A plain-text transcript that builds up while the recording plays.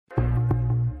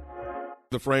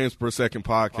The Frames Per Second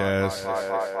podcast.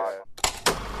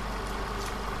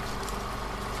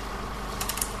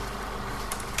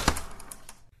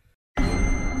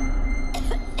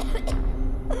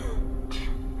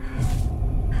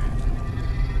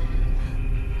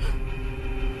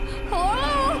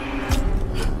 Hello?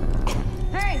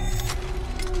 Hey!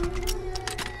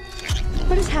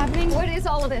 What is happening? What is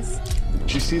all of this?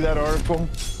 Did you see that article?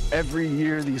 Every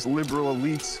year, these liberal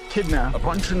elites kidnap a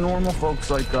bunch of normal folks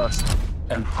like us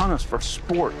and hunt us for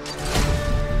sport.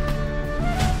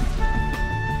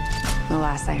 The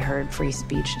last I heard, free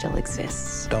speech still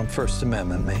exists. Don't First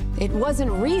Amendment me. It wasn't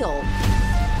real.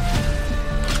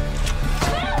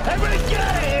 Everybody get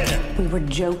out of here! We were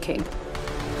joking.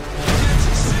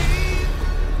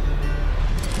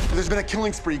 There's been a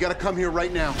killing spree. You gotta come here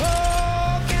right now.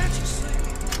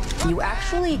 You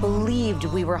actually believed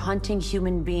we were hunting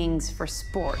human beings for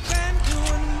sport.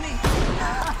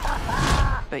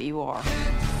 But you are.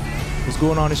 What's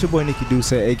going on? It's your boy Nicky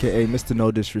Duce, aka Mr.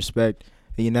 No Disrespect,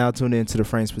 and you're now tuned into the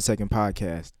Frames Per Second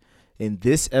podcast. In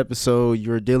this episode,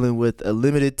 you're dealing with a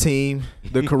limited team,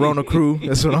 the Corona Crew.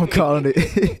 That's what I'm calling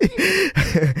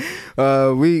it.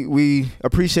 We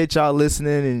appreciate y'all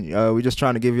listening, and we're just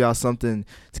trying to give y'all something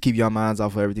to keep y'all minds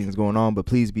off of everything that's going on. But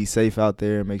please be safe out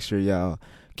there and make sure y'all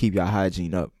keep y'all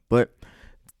hygiene up. But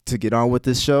to get on with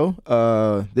this show,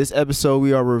 this episode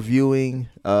we are reviewing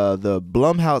the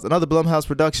Blumhouse, another Blumhouse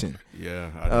production.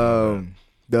 Yeah, I know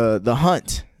the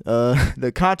Hunt,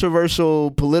 the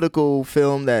controversial political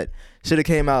film that should have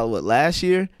came out last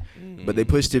year, but they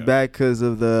pushed it back because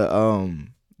of the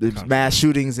mass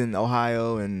shootings in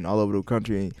Ohio and all over the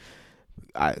country.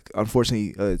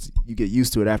 Unfortunately, you get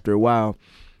used to it after a while.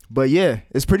 But yeah,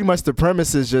 it's pretty much the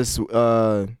premise is just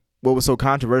what was so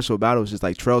controversial about it was just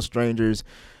like trail strangers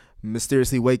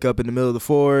mysteriously wake up in the middle of the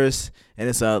forest, and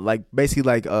it's basically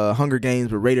like Hunger Games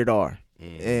but rated R.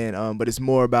 And but it's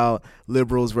more about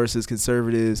liberals versus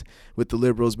conservatives, with the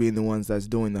liberals being the ones that's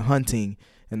doing the hunting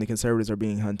and the conservatives are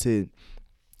being hunted.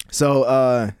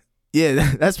 So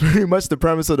yeah, that's pretty much the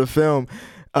premise of the film.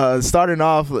 Starting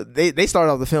off, they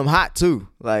started off the film hot too.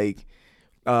 Like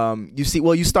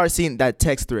you start seeing that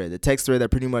text thread that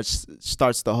pretty much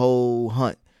starts the whole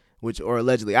hunt. Or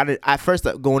allegedly, I first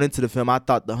going into the film, I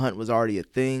thought the hunt was already a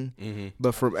thing,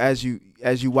 but from as you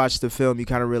watch the film, you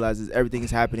kind of realize everything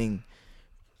is happening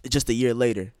just a year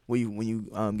later when you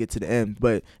get to the end.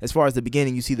 But as far as the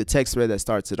beginning, you see the text thread that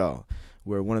starts it all,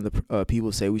 where one of the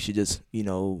people say we should just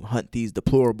hunt these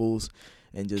deplorables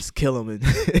and just kill them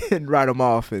and write them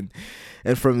off, and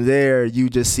from there you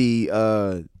just see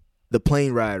the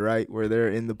plane ride, right, where they're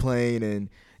in the plane, and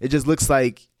it just looks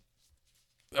like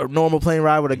a normal plane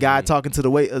ride with a guy talking to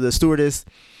the stewardess,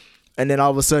 and then all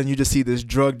of a sudden you just see this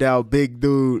drugged out big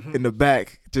dude in the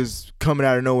back just coming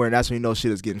out of nowhere, and that's when you know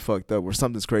shit is getting fucked up or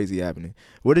something's crazy happening.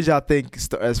 What did y'all think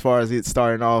as far as it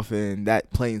starting off and that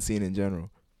plane scene in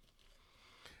general?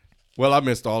 Well, I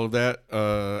missed all of that.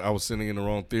 I was sitting in the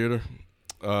wrong theater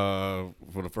for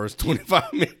the first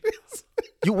 25 minutes.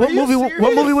 What movie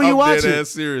were you watching? I'm dead ass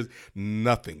serious.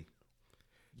 Nothing.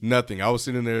 I was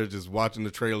sitting there just watching the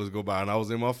trailers go by, and I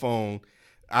was in my phone.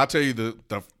 I'll tell you,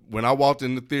 the when I walked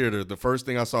in the theater, the first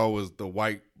thing I saw was the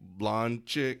white blonde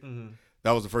chick. Mm-hmm.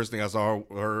 That was the first thing I saw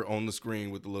her on the screen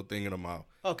with the little thing in her mouth.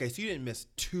 Okay, so you didn't miss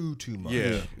too much.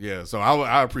 Yeah. So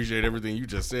I appreciate everything you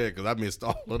just said because I missed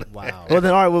all of that. Wow. Well,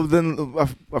 then, all right. Well, then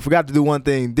I forgot to do one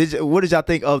thing. What did y'all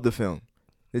think of the film?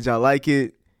 Did y'all like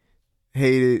it?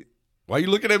 Hate it? Why you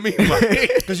looking at me,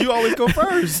 Mike? Because you always go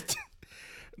first.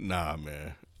 Nah,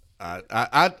 man.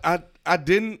 I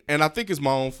didn't, and I think it's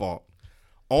my own fault.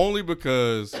 Only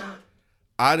because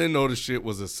I didn't know the shit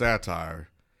was a satire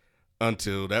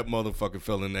until that motherfucker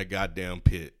fell in that goddamn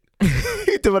pit. You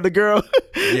talking about the girl?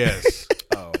 Yes.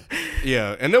 Oh.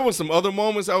 Yeah. And there was some other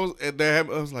moments I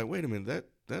was like, wait a minute,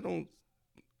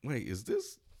 is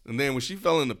this? And then when she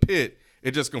fell in the pit,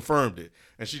 it just confirmed it.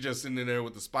 And she just sitting there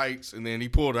with the spikes, and then he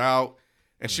pulled her out,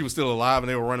 and she was still alive, and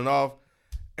they were running off.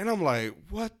 And I'm like,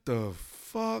 what the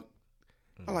fuck?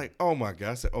 I'm like, oh my God.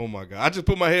 I said, oh my God. I just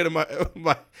put my head in my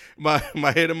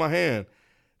head in my hand.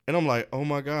 And I'm like, oh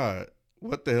my God,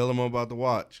 what the hell am I about to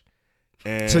watch?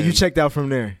 And so you checked out from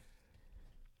there?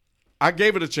 I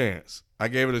gave it a chance.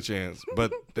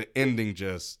 But the ending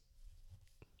just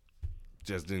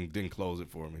didn't close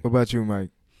it for me. What about you, Mike?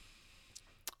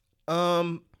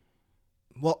 Well,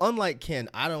 unlike Ken,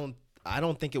 I don't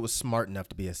think it was smart enough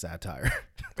to be a satire.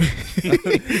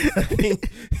 I think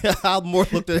I more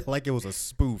looked at it like it was a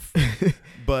spoof.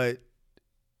 But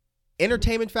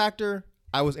entertainment factor,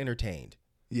 I was entertained.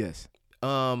 Yes.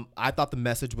 I thought the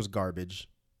message was garbage.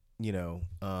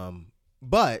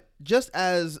 But just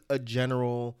as a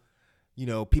general,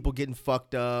 people getting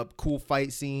fucked up, cool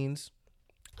fight scenes,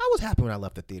 I was happy when I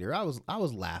left the theater. I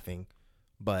was laughing.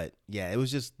 But yeah, it was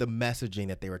just the messaging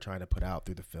that they were trying to put out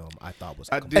through the film. I thought was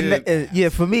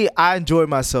for me, I enjoyed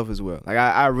myself as well. Like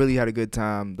I really had a good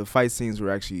time. The fight scenes were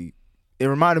actually. It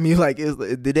reminded me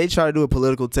did they try to do a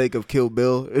political take of Kill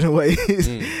Bill in a way?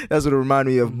 That's what it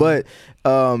reminded me of. But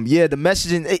the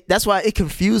messaging. That's why it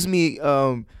confused me.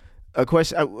 A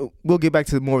question. We'll get back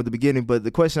to more of the beginning, but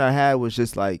the question I had was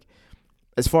just like,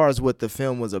 as far as what the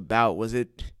film was about, was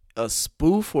it a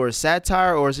spoof or a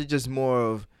satire, or is it just more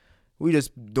of we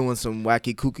just doing some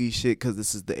wacky kooky shit because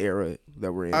this is the era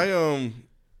that we're in?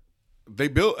 They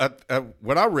built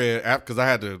what I read because I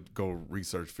had to go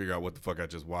research, figure out what the fuck I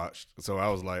just watched. So I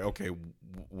was like, okay,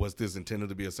 was this intended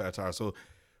to be a satire? So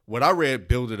what I read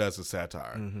billed it as a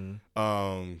satire.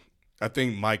 I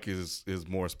think Mike is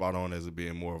more spot on as it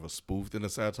being more of a spoof than a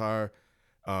satire.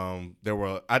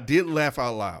 I did laugh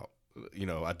out loud.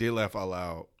 I did laugh out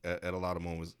loud at a lot of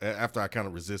moments after I kind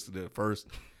of resisted it at first,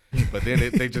 but then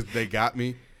they got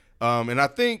me. And I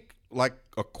think like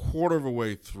a quarter of a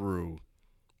way through,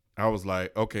 I was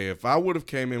like, okay, if I would have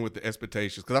came in with the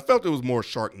expectations, because I felt it was more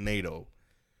Sharknado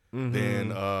than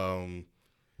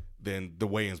the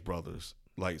Wayans brothers,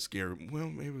 like scary. Well,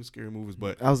 maybe it was scary movies,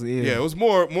 but it was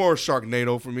more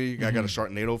Sharknado for me. I got a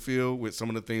Sharknado feel with some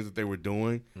of the things that they were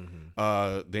doing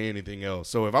than anything else.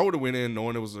 So if I would have went in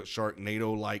knowing it was a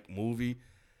Sharknado-like movie,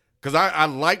 because I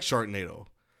like Sharknado,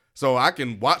 so I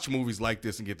can watch movies like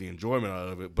this and get the enjoyment out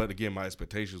of it. But again, my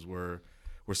expectations were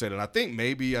set, and I think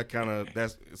maybe I kind of I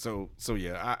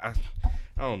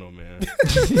don't know, man.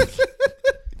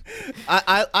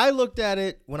 I looked at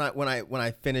it when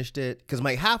I finished it, because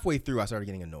like halfway through I started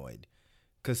getting annoyed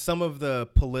because some of the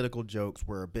political jokes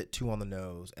were a bit too on the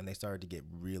nose and they started to get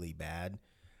really bad,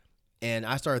 and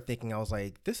I started thinking, I was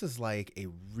like, this is like a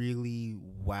really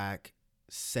whack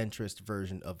centrist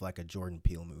version of like a Jordan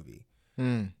Peele movie.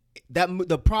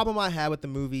 The problem I had with the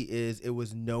movie is it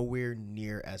was nowhere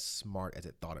near as smart as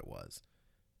it thought it was.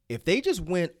 If they just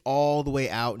went all the way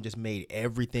out and just made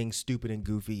everything stupid and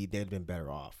goofy, they'd have been better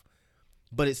off.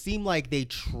 But it seemed like they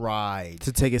tried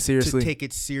to take it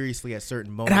seriously at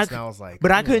certain moments. And I was like,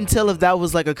 but I couldn't tell if that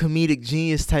was like a comedic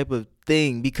genius type of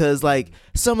thing, because like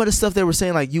some of the stuff they were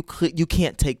saying, like you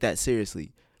can't take that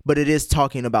seriously, but it is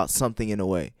talking about something in a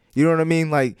way. You know what I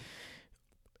mean?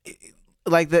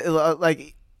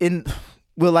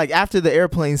 After the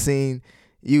airplane scene,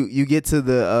 you get to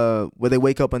the where they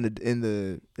wake up in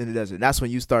the desert. And that's when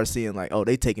you start seeing like, oh,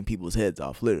 they taking people's heads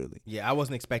off, literally. Yeah, I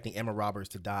wasn't expecting Emma Roberts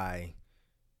to die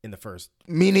in the first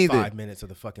 5 minutes of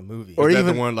the fucking movie. Or even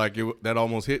the one like that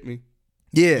almost hit me.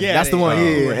 Yeah, that's the one.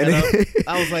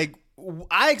 I was like,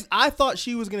 I thought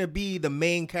she was gonna be the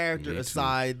main character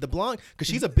aside the blonde, because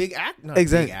she's a big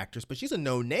big actress, but she's a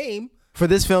no name. For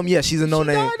this film, yeah, she's a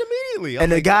no-name. She died immediately.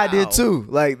 And the guy did too.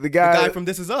 Like the guy from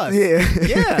This Is Us.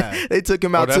 Yeah. They took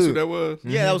him out that's too. Who that was?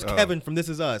 Yeah, that was Kevin from This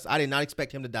Is Us. I did not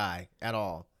expect him to die at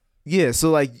all. Yeah, so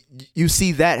like you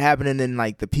see that happening, and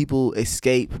like the people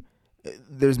escape.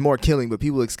 There's more killing, but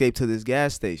people escape to this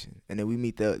gas station, and then we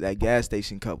meet that gas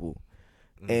station couple,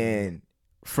 and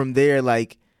from there,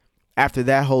 like after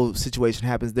that whole situation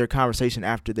happens, their conversation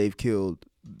after they've killed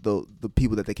the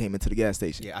people that they came into the gas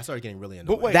station. Yeah, I started getting really annoyed.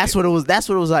 But wait, that's what it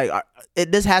was like.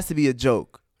 This has to be a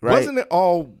joke, right? Wasn't it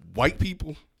all white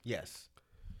people? Yes.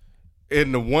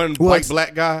 And the one white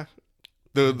black guy,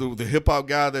 the hip hop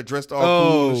guy that dressed all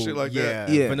cool and shit like that.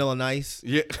 Yeah, Vanilla Nice.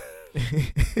 Yeah.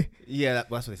 Yeah, that's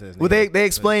what they said. Well, they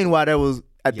explained why that was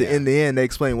in the end. They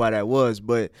explained why that was,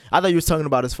 but I thought you were talking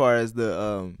about as far as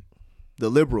the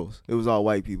liberals. It was all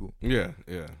white people. Yeah.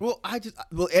 Well,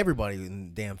 everybody in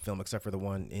the damn film except for the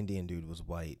one Indian dude was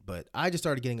white. But I just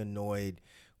started getting annoyed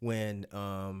when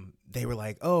they were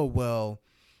like, "Oh, well,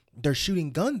 they're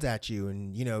shooting guns at you,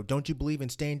 and don't you believe in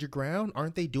stand your ground?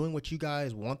 Aren't they doing what you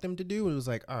guys want them to do?" And it was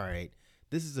like, all right,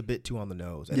 this is a bit too on the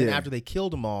nose. And then after they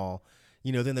killed them all,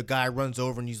 then the guy runs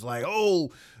over and he's like,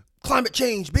 "Oh, climate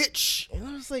change, bitch!" And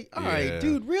I was like, all right,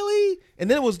 dude, really? And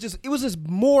then it was just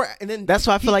more. And then that's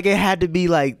why I feel like it had to be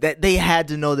like that. They had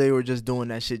to know they were just doing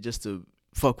that shit just to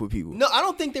fuck with people. No, I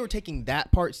don't think they were taking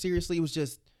that part seriously.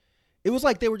 It was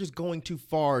like they were just going too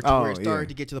far to where it started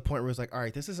to get to the point where it was like, all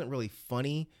right, this isn't really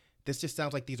funny. This just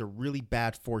sounds like these are really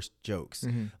bad forced jokes.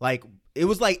 Mm-hmm. Like it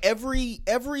was like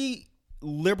every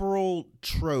liberal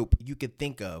trope you could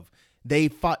think of, they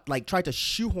tried to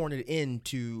shoehorn it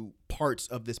into parts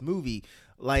of this movie.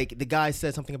 Like the guy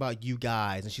said something about you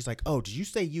guys, and she's like, "Oh, did you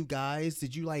say you guys?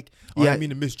 Did you like? Oh, Yeah. I mean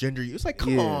to misgender you." It's like,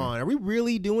 come on, are we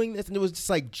really doing this? And it was just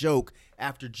like joke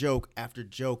after joke after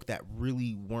joke that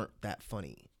really weren't that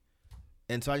funny.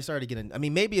 And so I just started getting. I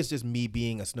mean, maybe it's just me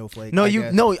being a snowflake. No, I you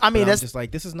guess, no. I mean, but I'm that's just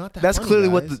like this is not that. that's funny, clearly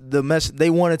guys. what the mess. They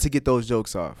wanted to get those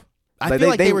jokes off. I feel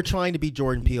like they were trying to be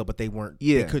Jordan Peele, but they weren't.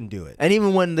 Yeah. They couldn't do it. And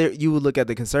even when you would look at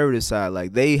the conservative side,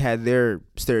 like they had their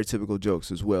stereotypical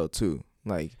jokes as well too.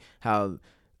 Like how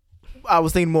I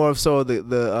was thinking more of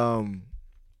the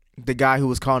guy who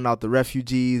was calling out the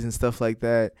refugees and stuff like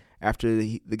that after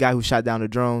the guy who shot down the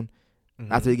drone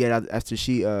after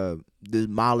she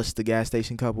demolished the gas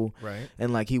station couple, Right.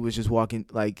 and like he was just walking,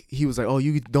 like he was like, oh,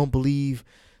 you don't believe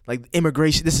like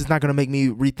immigration, this is not gonna make me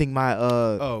rethink my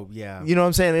Oh yeah. you know what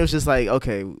I'm saying? It was just like,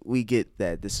 okay, we get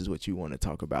that this is what you want to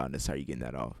talk about and that's how you're getting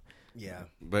that off. Yeah.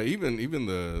 But even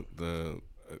the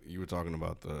you were talking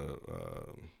about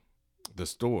the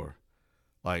store,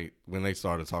 like when they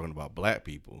started talking about black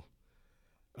people.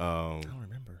 I don't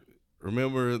remember.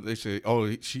 Remember they say, oh,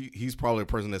 he's probably a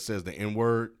person that says the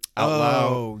N-word out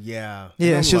loud. Oh yeah.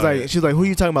 Yeah, I'm she was like- like, who are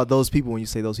you talking about? Those people when you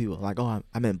say those people? Like, oh,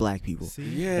 I meant black people.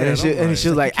 Yeah, And then she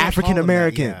was like, You can't African call them that,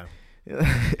 American.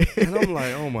 yeah. and I'm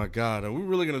like, oh my god, are we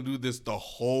really gonna do this the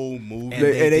whole movie? And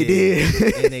they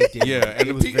did. And they did. Yeah, and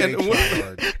it was very and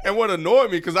try-hard. and what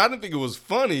annoyed me, because I didn't think it was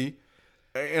funny,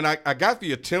 and I got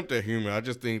the attempt at humor. I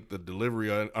just think the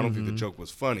delivery, I don't think the joke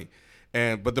was funny.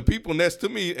 But the people next to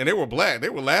me, and they were black, they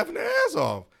were laughing their ass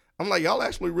off. I'm like, y'all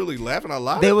actually really laughing out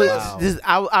loud? There at was this? this.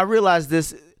 I realized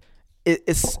this.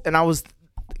 It's and I was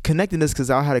connecting this because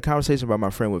I had a conversation about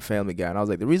my friend with Family Guy, and I was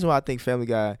like, the reason why I think Family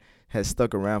Guy has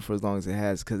stuck around for as long as it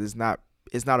has, because it's not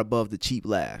above the cheap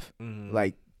laugh,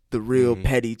 like the real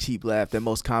petty cheap laugh that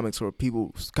most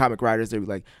comic writers, they be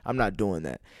like, I'm not doing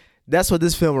that. That's what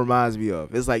this film reminds me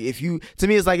of. It's like if you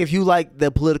like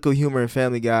the political humor in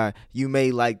Family Guy, you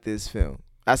may like this film.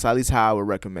 That's at least how I would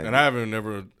recommend And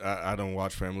it. I don't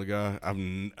watch Family Guy. I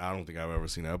don't think I've ever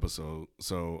seen an episode,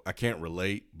 so I can't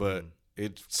relate. But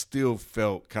it still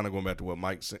felt, kind of going back to what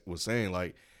Mike was saying,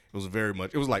 like it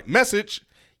was like message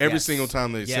every Yes. single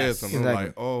time they said Yes. something. Exactly. I'm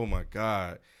like, oh my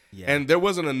god, Yeah. and there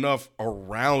wasn't enough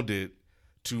around it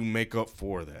to make up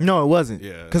for that. No, it wasn't.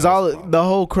 Yeah, because that was the problem. the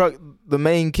whole the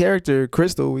main character,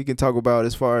 Crystal, we can talk about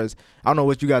as far as, I don't know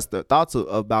what you guys' thoughts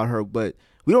about her, but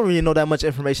we don't really know that much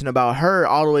information about her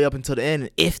all the way up until the end,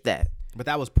 if that. But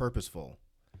that was purposeful.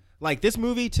 Like this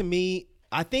movie, to me,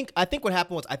 I think what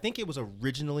happened was, I think it was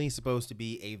originally supposed to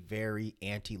be a very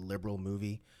anti-liberal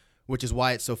movie, which is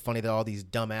why it's so funny that all these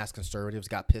dumbass conservatives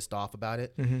got pissed off about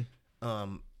it.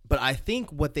 But I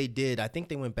think what they did, I think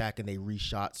they went back and they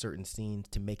reshot certain scenes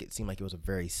to make it seem like it was a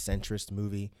very centrist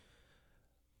movie.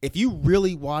 If you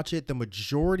really watch it, the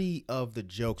majority of the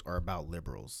jokes are about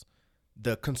liberals.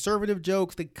 The conservative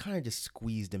jokes, they kind of just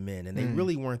squeezed them in, and they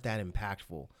really weren't that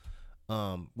impactful.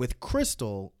 With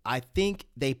Crystal, I think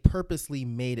they purposely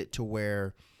made it to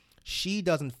where she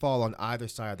doesn't fall on either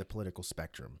side of the political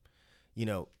spectrum. You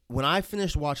know, when I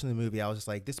finished watching the movie, I was just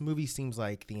like, this movie seems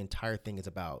like the entire thing is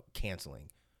about canceling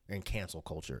and cancel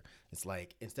culture. It's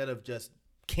like, instead of just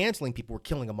canceling people, we're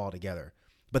killing them all together.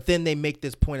 But then they make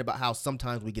this point about how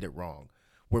sometimes we get it wrong,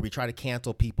 where we try to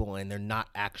cancel people and they're not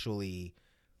actually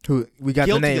Who we got the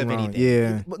guilty name of wrong. anything.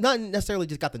 Yeah. Well, not necessarily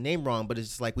just got the name wrong, but it's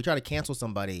just like we try to cancel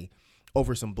somebody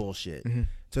over some bullshit.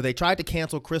 So they tried to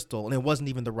cancel Crystal, and it wasn't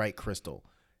even the right Crystal.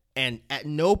 And at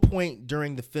no point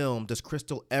during the film does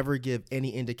Crystal ever give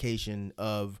any indication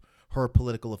of her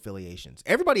political affiliations.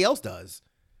 Everybody else does.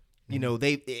 You know,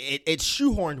 it's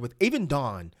shoehorned with, even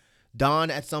Dawn. Dawn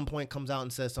at some point comes out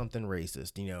and says something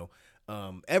racist. You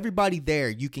know, everybody there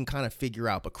you can kind of figure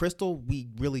out, but Crystal, we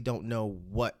really don't know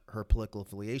what her political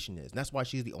affiliation is, and that's why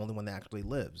she's the only one that actually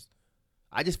lives.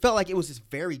 I just felt like it was just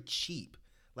very cheap.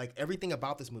 Like everything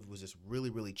about this movie was just really,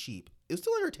 really cheap. It was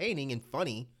still entertaining and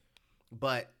funny,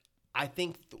 but I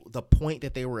think the point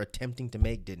that they were attempting to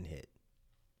make didn't hit.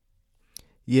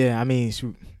 Yeah, I mean,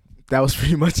 that was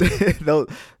pretty much it.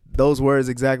 Those words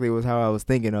exactly was how I was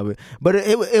thinking of it. But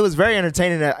it was very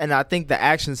entertaining, and I think the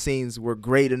action scenes were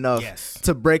great enough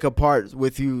to break apart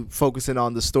with you focusing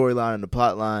on the storyline and the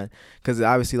plot line. Because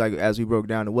obviously, like as we broke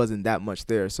down, it wasn't that much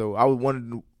there. So I wanted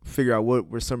to figure out what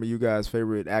were some of you guys'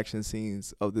 favorite action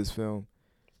scenes of this film.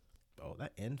 Oh,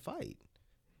 that end fight.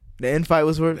 The end fight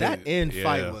was worth That end Yeah.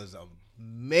 fight was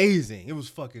amazing. It was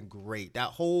fucking great.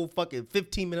 That whole fucking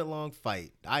 15-minute long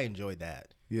fight. I enjoyed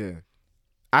that. Yeah.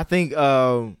 I think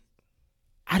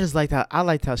I just liked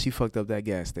how she fucked up that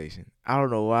gas station. I don't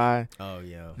know why. Oh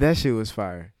yeah. That shit was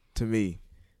fire to me.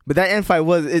 But that end fight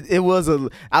was it was a.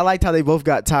 I liked how they both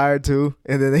got tired too,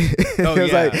 and then they it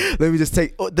was like, let me just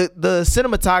take the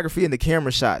cinematography and the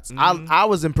camera shots. I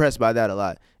was impressed by that a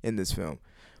lot in this film.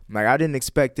 Like I didn't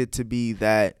expect it to be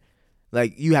that.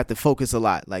 Like you have to focus a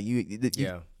lot. Like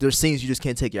there's scenes you just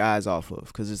can't take your eyes off of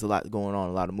because there's a lot going on,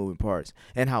 a lot of moving parts,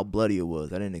 and how bloody it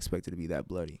was. I didn't expect it to be that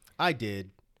bloody. I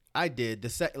did.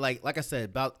 Like I said,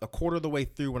 about a quarter of the way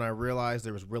through when I realized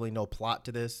there was really no plot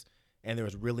to this and there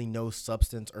was really no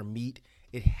substance or meat,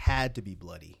 it had to be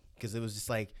bloody because it was just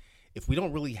like, if we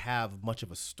don't really have much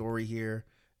of a story here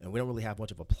and we don't really have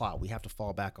much of a plot, we have to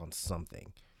fall back on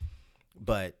something.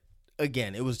 But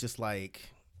again, it was just like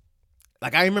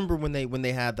I remember when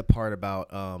they had the part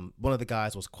about one of the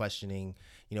guys was questioning,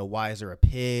 why is there a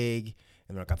pig?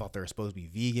 And they're like, I thought they were supposed to be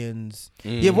vegans.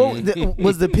 Yeah,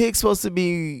 was the pig supposed to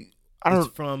be? It's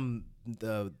from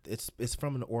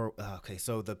an okay,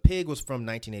 so the pig was from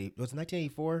 1980. Was it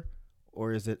 1984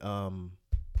 or is it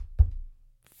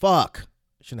fuck?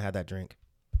 Shouldn't have had that drink.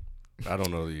 I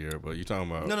don't know the year, but you're talking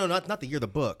about No, not the year. The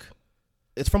book.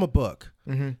 It's from a book.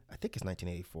 Mm-hmm. I think it's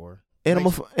 1984.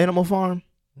 Animal Farm.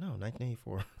 No,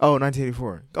 1984. Oh,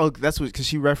 1984. Oh, that's what because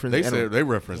she referenced. They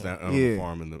referenced that Animal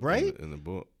Farm in the right in the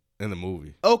book. In the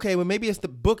movie. Okay, well maybe it's the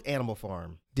book Animal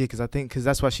Farm. Yeah, because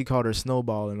that's why she called her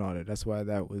Snowball and all that. That's why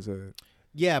that was a.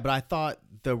 Yeah, but I thought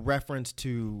the reference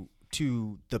to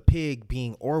the pig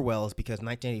being Orwell is because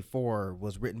 1984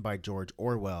 was written by George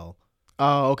Orwell.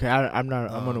 Oh, okay. I'm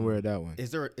unaware of that one. Is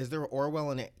there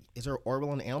Orwell in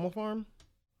Animal Farm?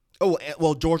 Oh,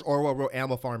 well, George Orwell wrote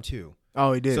Animal Farm too.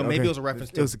 Oh, he did. So maybe it was a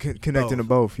reference. It was connecting to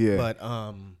both. Yeah.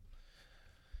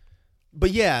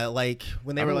 But yeah, like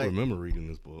when they were like, I remember reading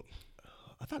this book.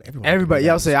 I thought everybody.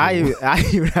 Y'all say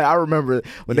I remember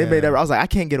when they made that. I was like, I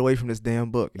can't get away from this damn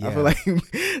book. Yeah. I feel like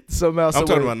somehow. I'm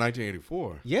talking about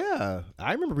 1984. Yeah,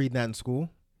 I remember reading that in school.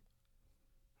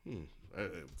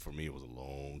 For me, it was a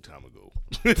long time ago.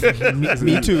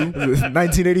 me too.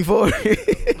 1984.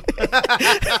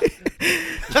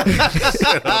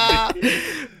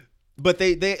 But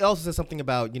they also said something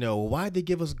about why'd they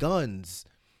give us guns.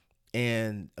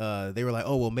 And they were like,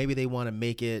 oh, well, maybe they want to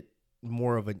make it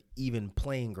more of an even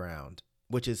playing ground,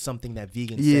 which is something that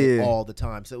vegans say all the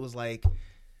time. So it was like, I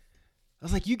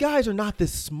was like, you guys are not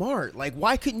this smart. Like,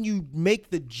 why couldn't you make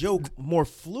the joke more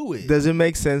fluid? Does it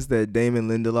make sense that Damon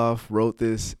Lindelof wrote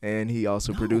this and he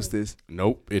also produced this?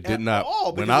 Nope, it did not.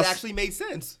 All, because it actually made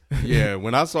sense. Yeah,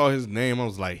 when I saw his name, I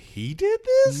was like, he did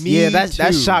this?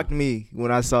 That shocked me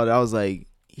when I saw that. I was like,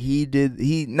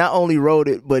 he not only wrote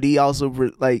it, but he also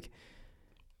like.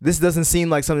 This doesn't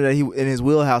seem like something that he in his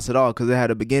wheelhouse at all because it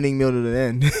had a beginning, middle, and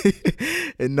end,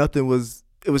 and nothing was.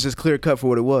 It was just clear cut for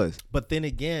what it was. But then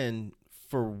again,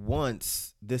 for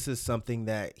once, this is something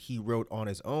that he wrote on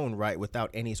his own, right,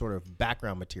 without any sort of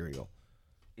background material.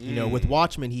 With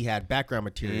Watchmen, he had background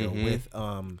material with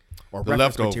or the reference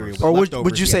leftovers. material. With Or leftovers,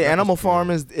 would you say Animal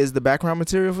Farm is the background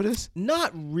material for this?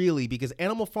 Not really, because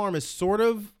Animal Farm is sort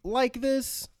of like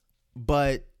this,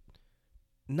 but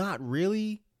not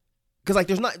really. Because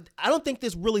I don't think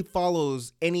this really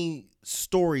follows any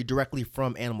story directly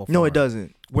from Animal Farm. No, it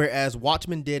doesn't. Whereas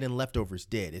Watchmen did and Leftovers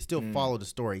did. It still followed the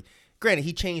story. Granted,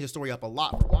 he changed the story up a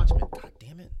lot for Watchmen. God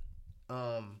damn it.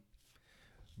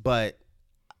 But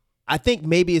I think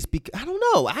maybe it's because I don't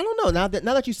know. Now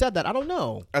that you said that, I don't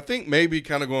know. I think maybe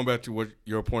kind of going back to what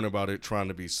your point about it trying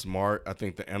to be smart. I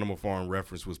think the Animal Farm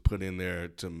reference was put in there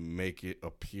to make it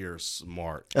appear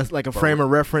smart. That's like a frame of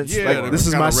reference. Yeah, like, this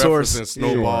is my source.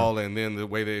 Snowball, and then the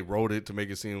way they wrote it to make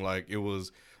it seem like it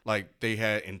was like they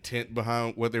had intent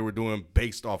behind what they were doing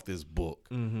based off this book.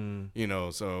 Mm-hmm.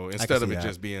 So instead of it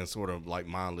just being sort of like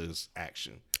mindless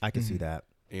action, I can see that.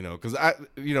 Because I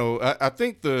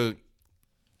think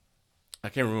I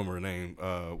can't remember her name.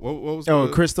 What was?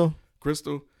 Crystal.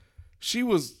 Crystal. She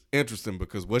was interesting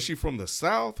because was she from the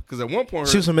South? Because at one point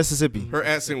she was from Mississippi. Her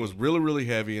accent was really, really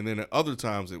heavy, and then at other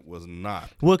times it was not.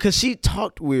 Well, because she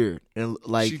talked weird and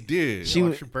like she did. She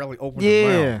barely opened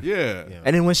her mouth. Yeah.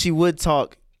 And then when she would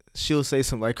talk, she'll say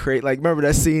something like crazy. Like remember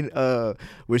that scene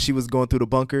where she was going through the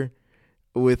bunker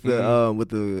with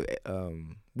the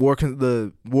war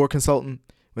consultant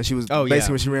when she was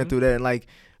when she ran through that and like.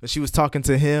 When she was talking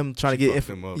to him, trying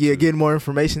to get more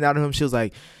information out of him, she was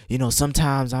like,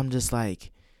 sometimes I'm just like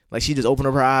she just opened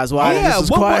up her eyes wide. Yeah, was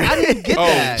quiet. I didn't get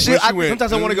that.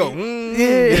 Sometimes I want to go, and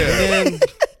then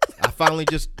I finally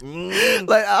just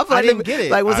I didn't get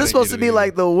it. Like, was this supposed to be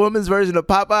like the woman's version of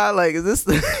Popeye? Like, is this?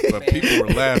 But people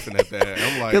were laughing at that.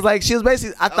 I'm like, because like she was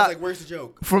basically, I thought, was like, where's the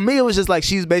joke? For me, it was just like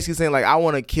she was basically saying like I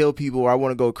want to kill people or I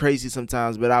want to go crazy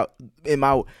sometimes, but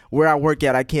where I work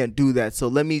at, I can't do that. So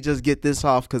let me just get this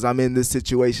off because I'm in this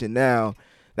situation now.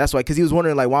 That's why, because he was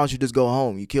wondering like, why don't you just go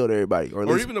home? You killed everybody, or, at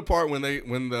Or least, even the part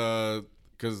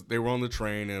because they were on the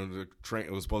train and the train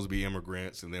it was supposed to be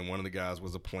immigrants, and then one of the guys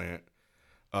was a plant.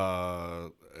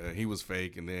 He was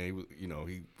fake, and then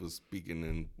he was speaking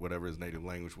in whatever his native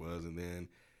language was, and then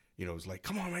it was like,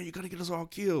 come on, man, you're gonna get us all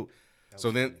killed. That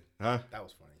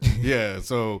was funny. Yeah.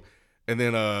 So, and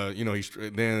then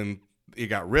then he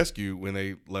got rescued when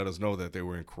they let us know that they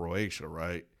were in Croatia,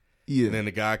 right? yeah. And then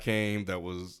the guy came that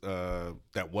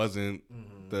wasn't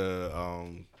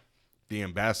the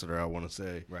ambassador, I want to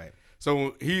say. Right.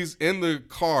 So he's in the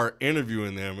car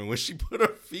interviewing them, and when she put her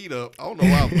feet up, I don't know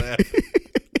why I'm laughing.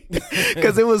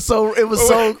 Because it was so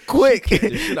quick.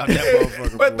 The shit out that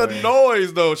motherfucker, But boy. the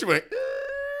noise though, she went,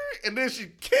 and then she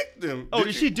kicked him. Oh,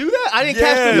 did she do that? I didn't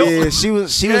catch the Yes. noise. Yeah, she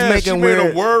was making she weird.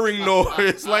 made a whirring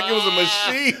noise like it was a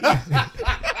machine.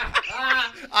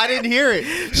 I didn't hear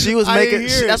it. She was I making. didn't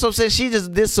hear it. That's what I'm saying. She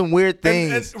just did some weird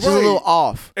things. She's a right. little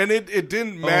off. And it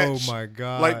didn't match. Oh, my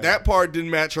God. Like that part didn't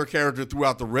match her character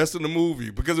throughout the rest of the movie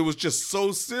because it was just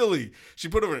so silly. She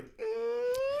put her in.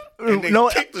 And they No,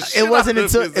 kicked the shit it wasn't out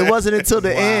of until his it wasn't ass. until the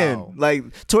Wow. end.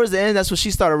 Like towards the end, that's when she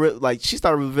started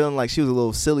revealing like she was a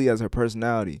little silly as her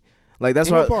personality. Like that's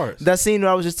In why what parts? that scene that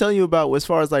I was just telling you about, as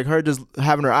far as like her just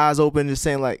having her eyes open, just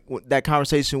saying like that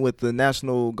conversation with the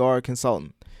National Guard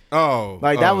consultant. Oh,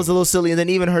 Like that was a little silly, and then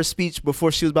even her speech before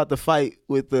she was about to fight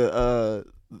with the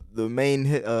main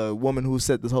woman who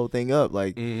set this whole thing up,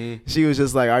 like she was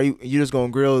just like, "Are you just gonna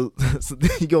grill?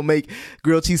 You gonna make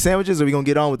grilled cheese sandwiches, or we gonna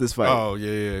get on with this fight?" Oh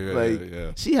yeah.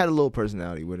 Like she had a little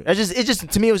personality with it. It just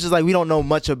to me it was just like we don't know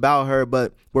much about her,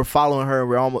 but we're following her,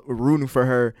 we're rooting for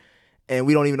her, and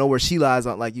we don't even know where she lies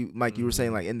on, like you, Mike, you were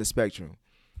saying, like in the spectrum,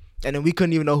 and then we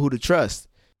couldn't even know who to trust.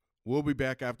 We'll be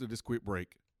back after this quick break.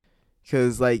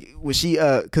 Cause like when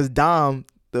cause Dom,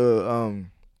 the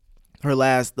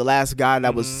last guy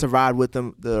that was survived with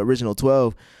them, the original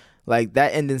 12, like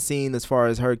that ending scene as far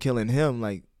as her killing him,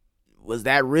 like was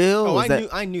that real? Oh, Was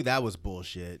I knew that was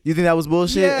bullshit. You think that was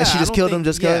bullshit? And she I just don't killed him think-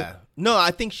 just cause? yeah. No,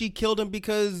 I think she killed him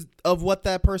because of what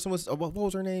that person was. What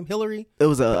was her name? Hillary? It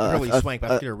was Hillary Swank, but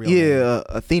I forget her real name. Yeah,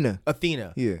 Athena.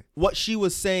 Athena. Yeah. What she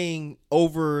was saying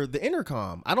over the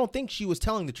intercom, I don't think she was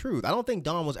telling the truth. I don't think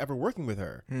Dawn was ever working with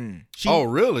her. She, Oh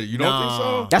really? You don't think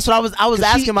so? That's what I was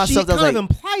asking myself. She I was kind like, of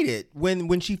implied it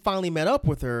when she finally met up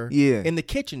with her. Yeah. In the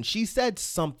kitchen, she said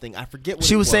something. I forget what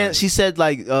she it was saying. She said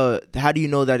like, how do you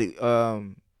know that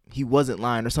he wasn't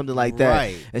lying or something like that?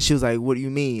 Right. And she was like, what do you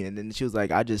mean? And then she was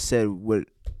like, I just said what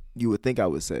you would think I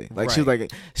would say. Like she was Right.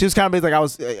 like, she was kind of basically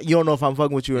like, you don't know if I'm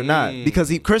fucking with you or not,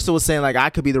 because Crystal was saying like I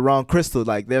could be the wrong Crystal.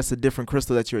 Like there's a different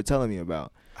Crystal that you were telling me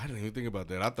about. I didn't even think about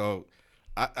that. I thought,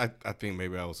 I think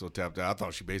maybe I was so tapped out. I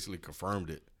thought she basically confirmed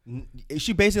it.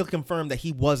 She basically confirmed that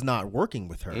he was not working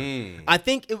with her. I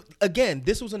think again,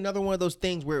 this was another one of those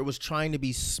things where it was trying to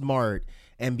be smart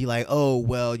and be like, oh,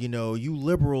 well, you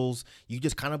liberals, you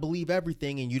just kind of believe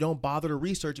everything and you don't bother to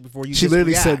research it before you She just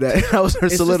literally react. said that. That was her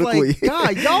It's just soliloquy. like,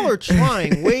 God, y'all are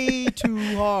trying way too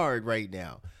hard right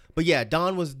now. But yeah, I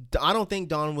don't think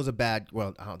Dawn was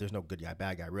there's no good guy,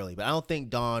 bad guy really, but I don't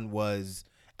think Dawn was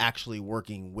actually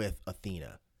working with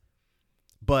Athena.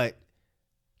 But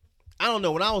I don't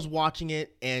know, when I was watching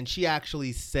it and she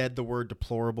actually said the word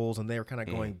deplorables and they were kind of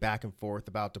going back and forth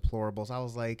about deplorables, I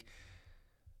was like,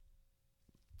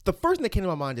 the first thing that came to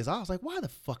my mind is I was like, why the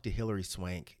fuck did Hillary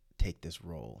Swank take this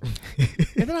role?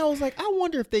 And then I was like, I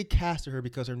wonder if they casted her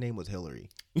because her name was Hillary.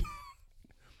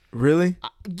 Really?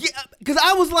 Yeah, because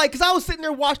I was sitting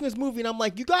there watching this movie and I'm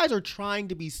like, you guys are trying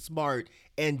to be smart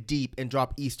and deep and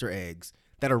drop Easter eggs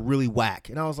that are really whack.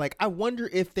 And I was like, I wonder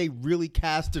if they really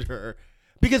casted her.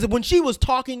 Because when she was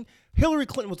talking, Hillary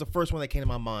Clinton was the first one that came to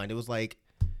my mind. It was like,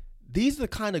 these are the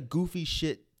kind of goofy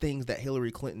shit things that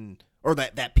Hillary Clinton, or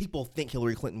that people think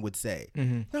Hillary Clinton would say.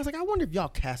 And I was like, I wonder if y'all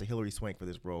cast a Hillary Swank for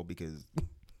this role, because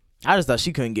I just thought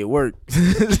she couldn't get work.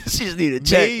 She just needed a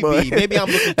check. maybe I'm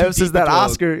looking too Ever since deep that into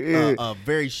Oscar, a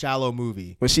very shallow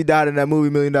movie. when she died in that movie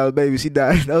 $1 Million Baby, she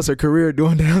died. That was her career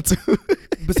doing down too.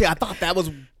 But see, I thought that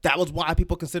was why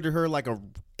people consider her like a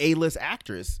A-list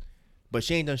actress. But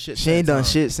she ain't done shit. She ain't done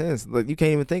shit since. Look, you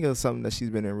can't even think of something that she's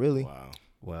been in really. Wow.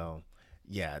 Well,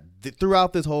 yeah.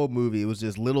 Throughout this whole movie, it was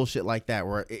just little shit like that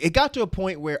where it got to a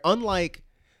point where, unlike,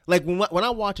 like when I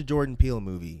watch a Jordan Peele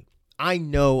movie, I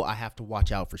know I have to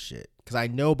watch out for shit because I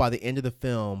know by the end of the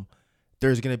film,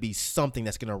 there's gonna be something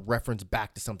that's gonna reference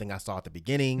back to something I saw at the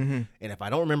beginning, and if I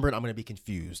don't remember it, I'm gonna be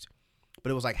confused.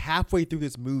 But it was like halfway through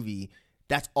this movie,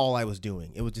 that's all I was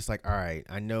doing. It was just like, all right,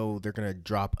 I know they're going to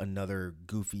drop another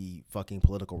goofy fucking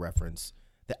political reference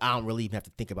that I don't really even have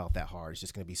to think about that hard. It's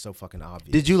just gonna be so fucking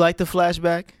obvious. Did you like the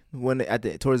flashback when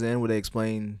towards the end where they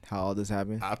explain how all this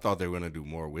happened? I thought they were gonna do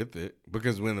more with it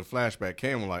because when the flashback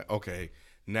came, I'm like, okay,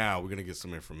 now we're gonna get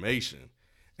some information,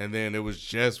 and then it was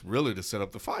just really to set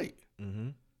up the fight. Mm-hmm.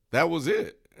 That was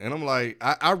it, and I'm like,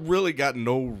 I really got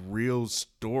no real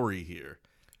story here,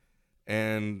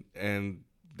 and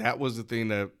that was the thing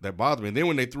that bothered me. And then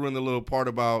when they threw in the little part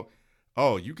about,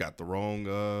 oh, you got the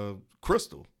wrong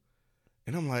crystal.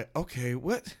 And I'm like, okay,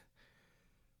 what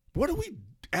are we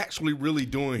actually really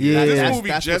doing here? Yeah. This movie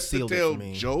That's what just to sealed it tell for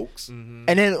me. jokes? Mm-hmm.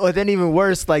 And then even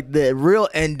worse, like the real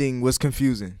ending was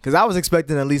confusing because I was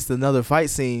expecting at least another fight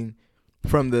scene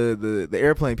from the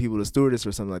airplane people, the stewardess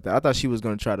or something like that. I thought she was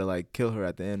gonna try to like kill her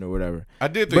at the end or whatever. I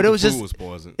did think But it the was food just- was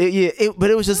poisoned. But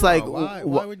it was just like Why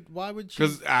would she?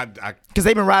 Because because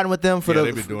they've been riding with them for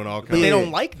they've been doing all But kinds they of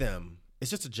don't like them. It's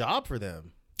just a job for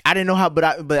them. I didn't know how, but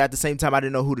at the same time I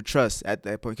didn't know who to trust at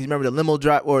that point. Because remember the limo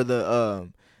drive or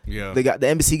the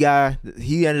embassy guy,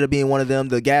 he ended up being one of them.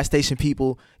 The gas station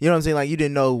people, you know what I'm saying? Like you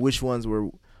didn't know which ones were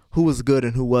who was good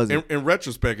and who wasn't. In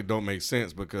retrospect, it don't make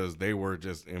sense because they were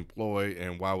just employed,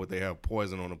 and why would they have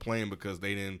poison on a plane? Because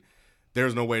they didn't.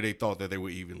 There's no way they thought that they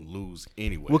would even lose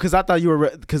anyway. Well, because I thought you were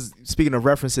because speaking of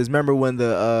references, remember when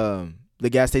the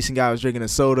gas station guy was drinking a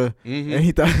soda Mm-hmm. and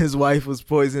he thought his wife was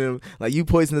poisoning him? Like you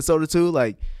poisoned the soda too?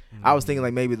 Like I was thinking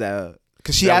like maybe that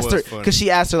because she That asked was her funny. because she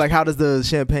asked her like how does the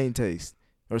champagne taste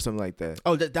or something like that.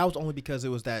 Oh, that was only because it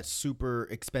was that super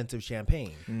expensive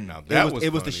champagne. Now that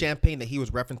it was the funny. champagne that he was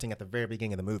referencing at the very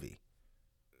beginning of the movie.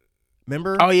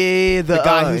 Remember? Oh yeah, the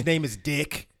guy whose name is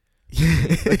Dick.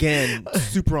 Again,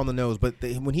 super on the nose. But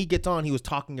when he gets on, he was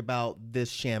talking about this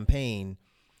champagne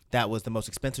that was the most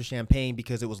expensive champagne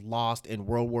because it was lost in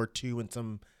World War II in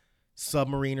some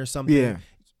submarine or something. Yeah.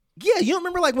 Yeah, you don't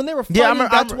remember like when they were fighting? Yeah, I remember-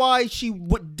 That's why she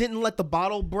didn't let the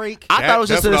bottle break. I thought it was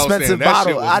just an That's what I was expensive saying. That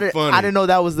shit bottle. was funny. I didn't know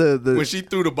that was the when she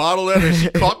threw the bottle at her, she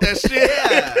caught that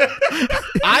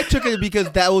shit. I took it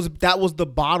because that was the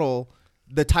bottle,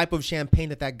 the type of champagne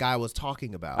that guy was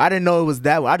talking about. I didn't know it was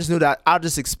that one. I just knew that. I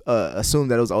just assumed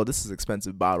that it was this is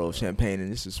expensive bottle of champagne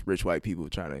and it's just rich white people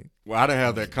trying to. Well, I didn't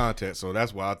have that context, so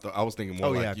that's why I was thinking more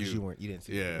oh like yeah, you. because you didn't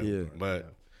see it. Yeah, Yeah.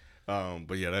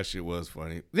 but yeah, that shit was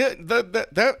funny. Yeah,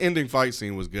 that ending fight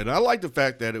scene was good. And I like the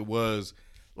fact that it was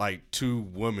like two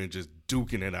women just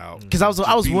duking it out. Because I was beating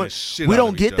the wondering, shit we out don't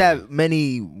of get each that other.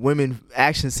 many women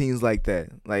action scenes like that.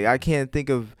 Like I can't think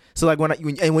of. So like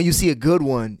when you see a good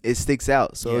one, it sticks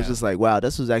out. So it's Yeah. just like wow,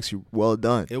 this was actually well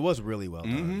done. It was really well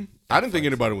done. Mhm. I didn't think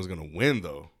anybody was gonna win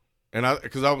though, and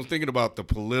because I was thinking about the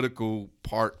political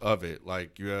part of it.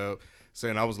 Like I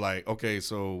was like, okay,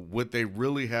 so would they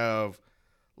really have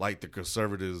like the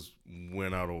conservatives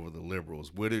win out over the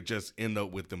liberals? Would it just end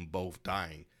up with them both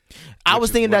dying? I Which was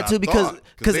is thinking what that too I because thought,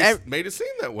 they ev- made it seem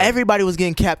that way. everybody was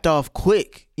getting capped off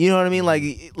quick. You know what I mean?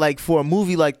 Like for a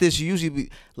movie like this, you usually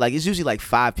it's usually like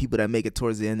 5 people that make it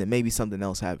towards the end, and maybe something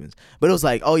else happens. But it was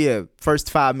like, oh yeah, first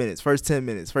 5 minutes, first 10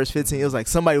 minutes, first 15. It was like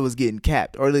somebody was getting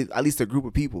capped, or at least a group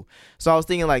of people. So I was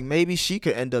thinking like maybe she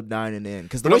could end up dying in the end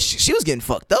because the way she was getting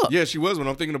fucked up. Yeah, she was. When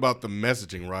I'm thinking about the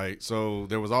messaging, right? So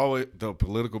there was always the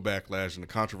political backlash and the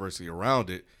controversy around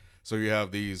it. So you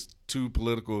have these two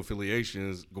political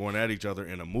affiliations going at each other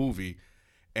in a movie,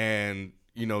 and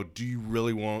do you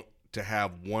really want to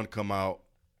have one come out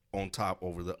on top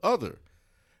over the other?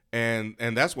 And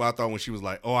that's why I thought when she was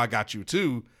like, "Oh, I got you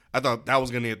too," I thought that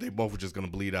was gonna end. They both were just gonna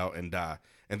bleed out and die,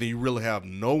 and then you really have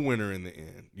no winner in the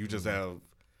end. You just have,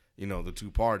 the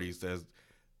two parties that's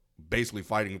basically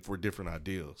fighting for different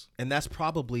ideals. And that's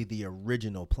probably the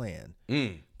original plan.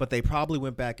 But they probably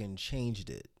went back and changed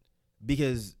it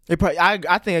because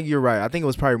I think you're right. I think it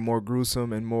was probably more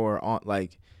gruesome and more on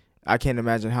I can't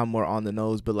imagine how more on the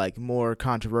nose, but like more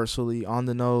controversially on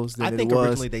the nose than I think it was.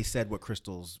 originally they said what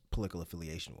Crystal's political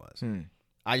affiliation was.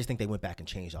 I just think they went back and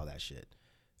changed all that shit.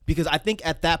 Because I think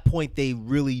at that point they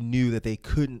really knew that they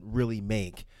couldn't really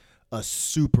make a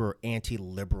super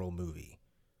anti-liberal movie.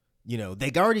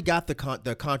 They already got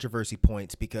the controversy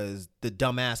points because the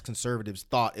dumbass conservatives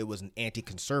thought it was an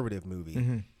anti-conservative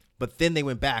movie. But then they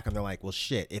went back and they're like, well,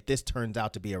 shit, if this turns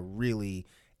out to be a really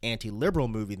anti-liberal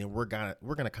movie, then we're gonna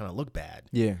kind of look bad.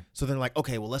 Yeah. So they're like,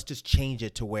 okay, well, let's just change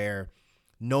it to where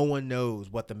no one knows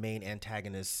what the main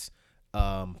antagonist's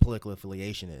political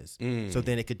affiliation is. So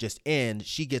then it could just end.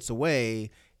 She gets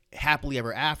away happily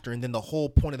ever after, and then the whole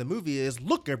point of the movie is,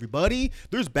 look, everybody,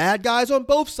 there's bad guys on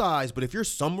both sides, but if you're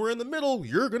somewhere in the middle,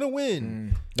 you're gonna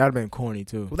win. That'd have been corny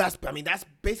too. Well, that's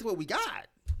basically what we got.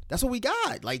 That's what we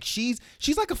got. Like she's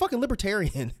like a fucking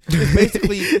libertarian. It's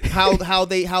basically how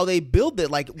they build it.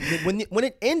 Like when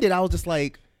it ended, I was just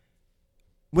like,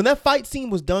 When that fight scene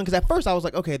was done, because at first I was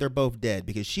like, okay, they're both dead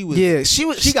because she got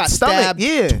stomach,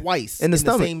 stabbed twice in the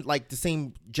stomach. the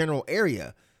same general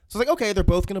area. So it's like, okay, they're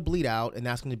both gonna bleed out, and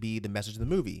that's gonna be the message of the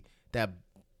movie, that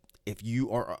if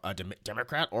you are a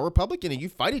Democrat or Republican and you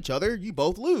fight each other, you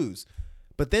both lose.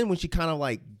 But then when she kind of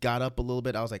like got up a little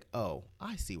bit, I was like, oh,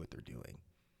 I see what they're doing.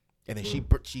 And then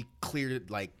she cleared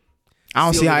it like. I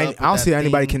don't see how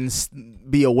anybody can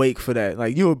be awake for that.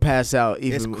 Like, you would pass out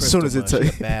even as soon as it took.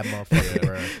 She's a bad motherfucker,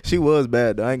 bro. She was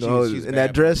bad though. I ain't gonna hold you. And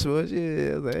that dress was, I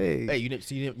was like, hey. Hey,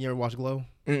 you ever watch Glow?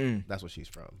 Mm-mm. That's what she's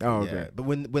from. Oh, okay. Yeah. But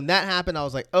when that happened, I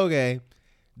was like, okay,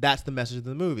 that's the message of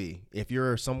the movie. If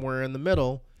you're somewhere in the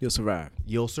middle, You'll survive.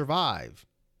 You'll survive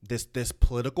this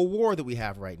political war that we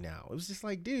have right now. It was just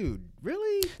like, dude,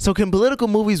 really? So can political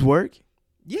movies work?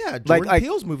 Yeah, Jordan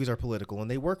Peele's movies are political and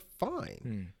they work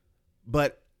fine.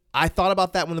 But I thought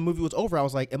about that when the movie was over. I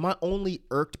was like, am I only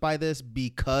irked by this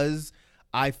because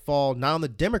I fall not on the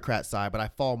Democrat side, but I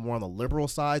fall more on the liberal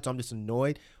side, so I'm just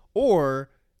annoyed? Or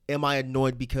am I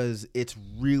annoyed because it's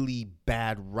really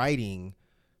bad writing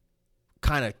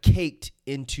kind of caked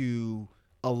into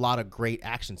a lot of great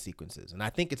action sequences? And I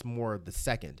think it's more of the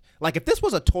second. Like, if this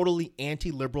was a totally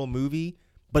anti-liberal movie,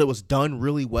 but it was done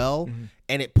really well,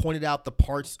 and it pointed out the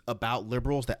parts about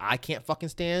liberals that I can't fucking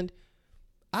stand,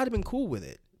 I'd have been cool with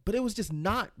it. But it was just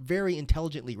not very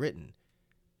intelligently written.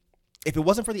 If it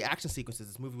wasn't for the action sequences,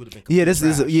 this movie would have been this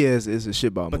is it's a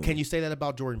shitball movie. But can you say that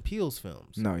about Jordan Peele's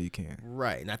films? No, you can't.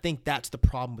 Right. And I think that's the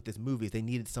problem with this movie, is they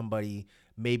needed somebody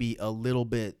maybe a little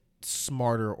bit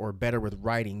smarter or better with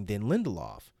writing than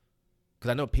Lindelof.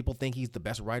 Because I know people think he's the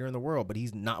best writer in the world, but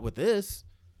he's not with this.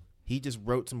 He just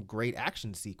wrote some great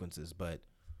action sequences, but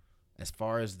as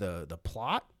far as the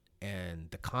plot and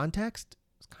the context,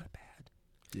 it's kind of bad.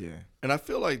 Yeah, and I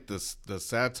feel like the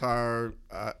satire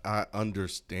I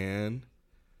understand,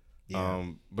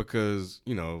 because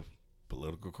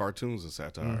political cartoons are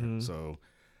satire. So,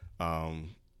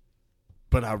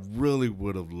 but I really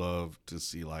would have loved to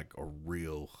see like a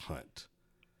real hunt,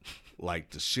 like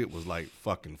the shit was like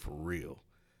fucking for real,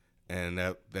 and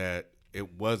that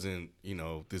it wasn't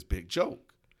this big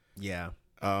joke. Yeah.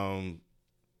 And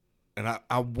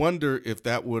I wonder if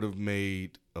that would have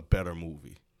made a better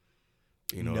movie.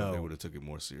 If they would have took it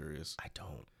more serious. I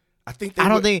don't. I think that's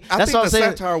what I'm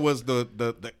saying. Satire was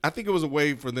the I think it was a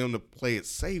way for them to play it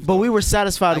safe. But we were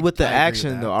satisfied with the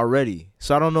action though already.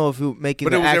 So I don't know if it making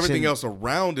but the it was action, everything else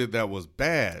around it that was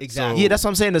bad. Exactly. So, yeah, that's what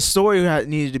I'm saying. The story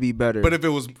needed to be better. But if it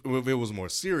was more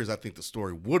serious, I think the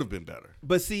story would have been better.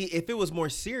 But see, if it was more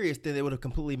serious, then they would have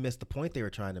completely missed the point they were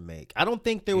trying to make. I don't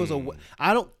think there was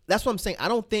that's what I'm saying. I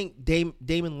don't think Damon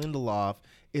Lindelof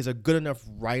is a good enough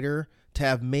writer to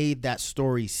have made that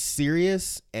story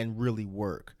serious and really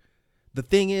work. The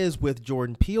thing is with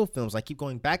Jordan Peele films, I keep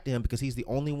going back to him because he's the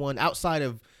only one outside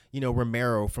of,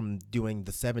 Romero from doing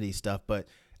the 70s stuff. But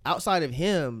outside of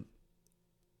him,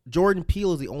 Jordan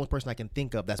Peele is the only person I can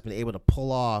think of that's been able to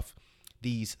pull off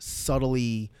these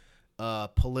subtly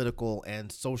political and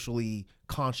socially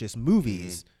conscious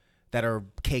movies that are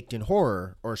caked in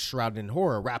horror or shrouded in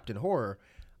horror, wrapped in horror.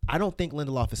 I don't think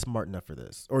Lindelof is smart enough for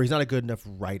this, or he's not a good enough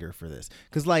writer for this.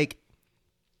 Because,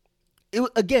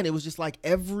 it was just like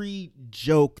every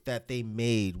joke that they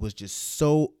made was just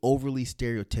so overly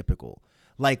stereotypical.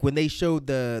 Like when they showed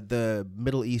the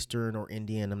Middle Eastern or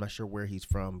Indian, I'm not sure where he's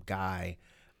from, guy,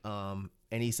 and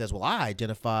he says, well, I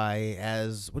identify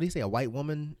as, what do you say, a white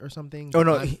woman or something? Oh,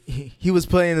 no, he was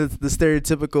playing the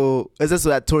stereotypical, is this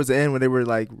that towards the end when they were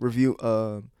like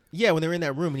yeah, when they were in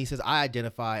that room and he says,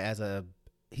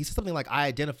 he said something like, I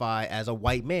identify as a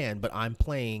white man, but I'm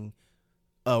playing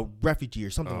a refugee or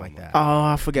something like that. Oh,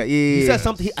 I forgot. Yeah, he said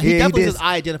something. He definitely says,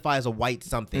 I identify as a white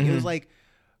something. It was like,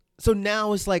 so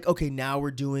now it's like, okay, now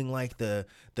we're doing like the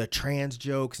trans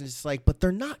jokes, and it's just like, but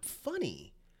they're not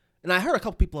funny. And I heard a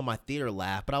couple people in my theater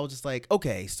laugh, but I was just like,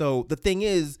 okay, so the thing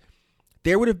is,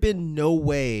 there would have been no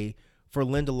way for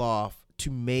Lindelof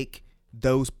to make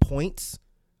those points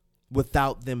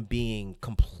without them being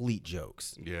complete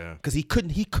jokes. Yeah. Because he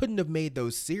couldn't have made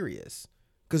those serious.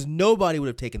 Because nobody would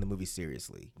have taken the movie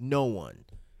seriously. No one.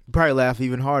 Probably laugh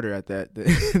even harder at that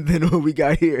than what we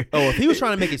got here. Oh, if he was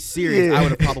trying to make it serious, I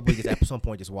would have probably just at some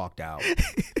point just walked out.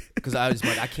 Because I was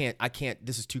like, I can't,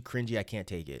 this is too cringy, I can't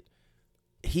take it.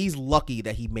 He's lucky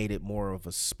that he made it more of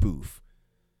a spoof.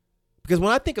 Because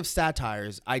when I think of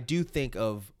satires, I do think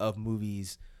of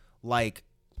movies like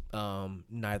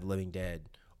Night of the Living Dead,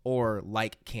 or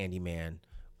like Candyman,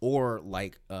 or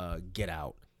like Get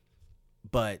Out.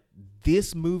 But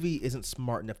this movie isn't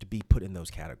smart enough to be put in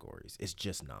those categories. It's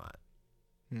just not.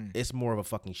 It's more of a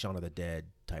fucking Shaun of the Dead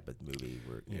type of movie.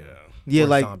 Where, Yeah, or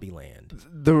like Zombieland.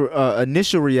 the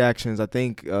initial reactions. I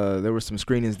think there were some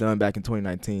screenings done back in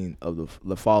 2019 of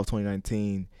the fall of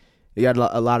 2019. It got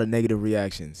a lot of negative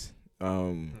reactions.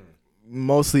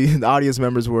 Mostly the audience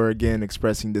members were again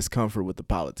expressing discomfort with the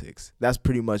politics. That's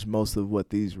pretty much most of what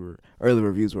these early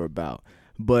reviews were about.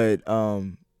 But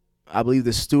I believe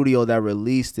the studio that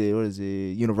released it, what is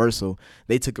it, Universal,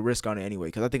 they took a risk on it anyway,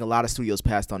 because I think a lot of studios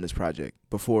passed on this project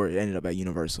before it ended up at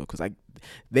Universal, because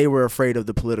they were afraid of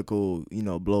the political,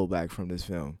 blowback from this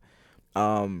film.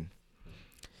 How's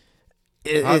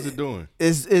it doing?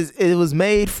 It was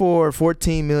made for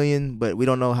 $14 million, but we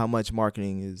don't know how much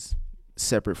marketing is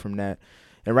separate from that.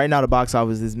 And right now the box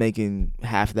office is making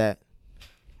half that.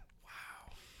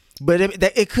 Wow. But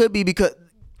it could be because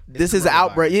this is an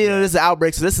outbreak. This is an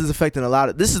outbreak, so this is affecting a lot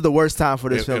of. This is the worst time for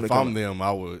this film. If I'm them,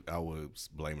 I would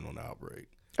blame it on the outbreak.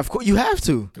 Of course, you have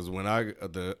to. Because when I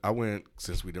went,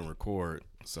 since we didn't record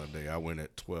Sunday, I went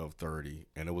at 12:30,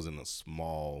 and it was in a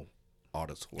small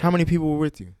auditorium. How many people were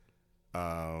with you?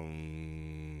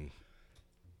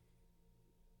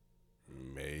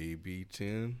 Maybe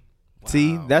 10. Wow.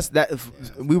 See, that's that.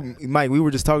 Mike, we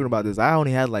were just talking about this. I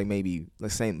only had like maybe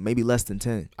less than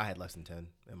 10. I had less than 10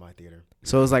 in my theater.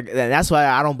 So it's like that's why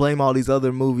I don't blame all these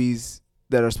other movies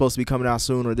that are supposed to be coming out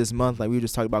soon or this month. Like we were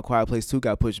just talking about, Quiet Place 2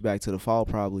 got pushed back to the fall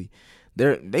probably.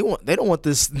 They don't want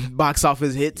this box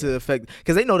office hit to affect,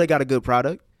 because they know they got a good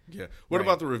product. Yeah. What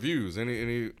about the reviews?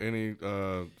 Any?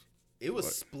 It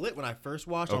was split when I first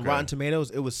watched on Rotten Tomatoes.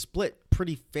 It was split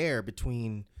pretty fair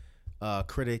between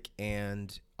critic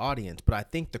and audience, but I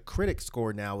think the critic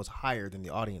score now is higher than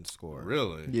the audience score.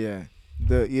 Really? Yeah.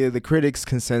 The critics'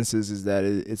 consensus is that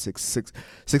it's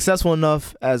successful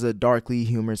enough as a darkly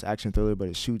humorous action thriller, but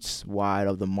it shoots wide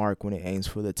of the mark when it aims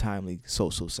for the timely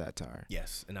social satire.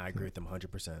 Yes, and I agree with them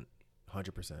 100%.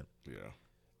 100%. Yeah.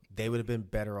 They would have been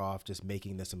better off just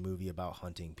making this a movie about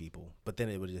hunting people, but then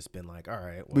it would have just been like, all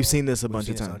right, well, we've seen this a bunch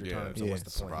of times. So what's the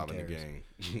point? Surviving the game.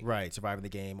 Right, surviving the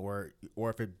game, or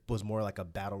if it was more like a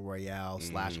battle royale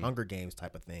 / Hunger Games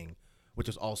type of thing, which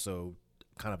was also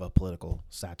kind of a political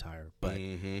satire. But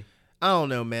I don't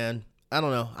know, man. I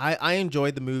don't know. I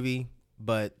enjoyed the movie,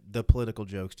 but the political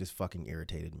jokes just fucking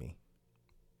irritated me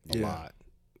a lot.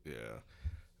 Yeah.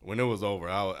 When it was over,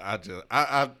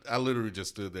 I literally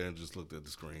just stood there and just looked at the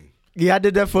screen. Yeah, I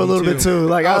did that for a little bit too.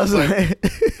 Like I was like,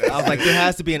 there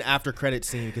has to be an after credit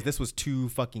scene because this was too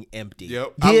fucking empty.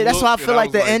 Yep. Yeah, that's why I feel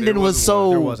like the ending was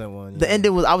so. There wasn't one. Yeah. The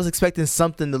ending was. I was expecting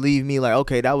something to leave me like,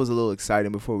 okay, that was a little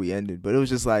exciting before we ended, but it was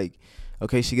just like,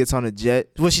 okay, she gets on a jet.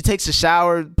 Well, she takes a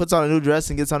shower, puts on a new dress,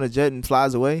 and gets on a jet and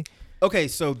flies away. Okay,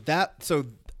 so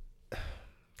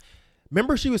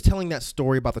remember she was telling that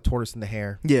story about the tortoise and the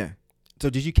hare? Yeah. So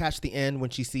did you catch the end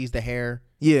when she sees the hare?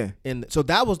 Yeah. So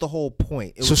that was the whole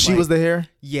point. So she was the hare?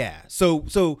 Yeah.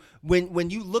 So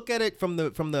when you look at it from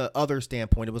the other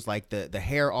standpoint, it was like the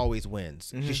hare always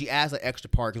wins. Mm-hmm. She adds an extra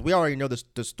part because we already know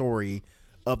the story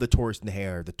of the tortoise and the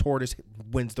hare. The tortoise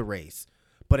wins the race.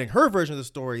 But in her version of the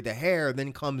story, the hare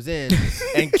then comes in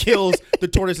and kills the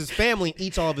tortoise's family and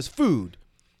eats all of his food.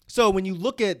 So when you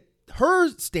look at her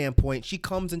standpoint, she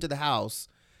comes into the house,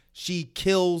 she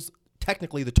kills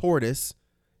technically the tortoise,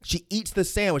 she eats the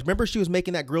sandwich. Remember she was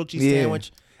making that grilled cheese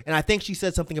sandwich? And I think she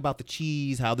said something about the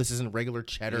cheese, how this isn't regular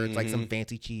cheddar, it's like some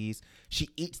fancy cheese. She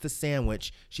eats the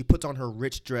sandwich, she puts on her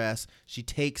rich dress, she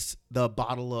takes the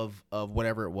bottle of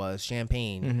whatever it was,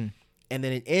 champagne, and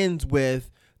then it ends with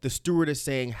the stewardess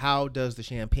saying, how does the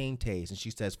champagne taste? And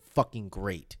she says, fucking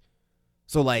great.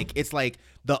 So like, it's like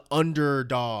the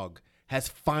underdog has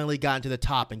finally gotten to the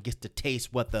top and gets to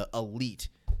taste what the elite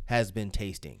has been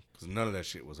tasting. Because none of that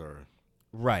shit was her.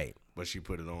 Right. But she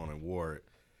put it on and wore it.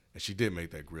 And she did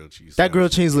make that grilled cheese. That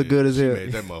grilled cheese looked good as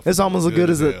hell. It's almost as good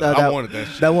as I wanted that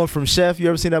shit. That one from Chef. You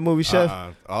ever seen that movie, Chef?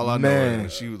 All I know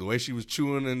is the way she was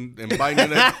chewing and biting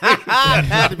that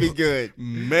had to be good.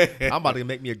 Man. I'm about to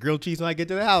make me a grilled cheese when I get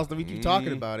to the house. Let me keep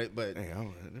talking about it. But hey,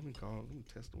 let me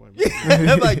test the way.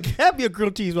 I'm like, have me a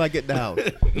grilled cheese when I get to the house.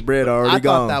 The bread already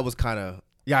gone. I thought that was kind of,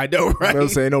 I know, right? I'm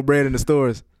saying no bread in the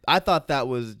stores. I thought that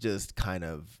was just kind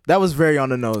of. That was very on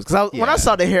the nose. Because when I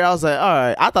saw the hair, I was like, all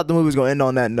right. I thought the movie was going to end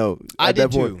on that note. I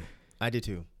did too.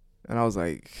 And I was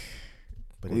like,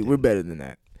 we're better than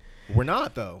that. We're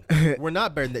not, though. We're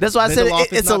not better than that. That's why I said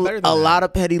it's a lot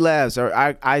of petty laughs. Or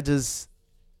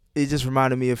it just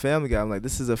reminded me of Family Guy. I'm like,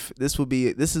 this is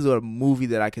a movie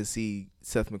that I could see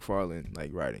Seth MacFarlane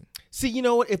like writing. See, you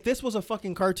know what? If this was a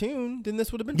fucking cartoon, then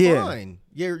this would have been fine.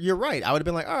 You're right. I would have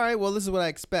been like, all right, well, this is what I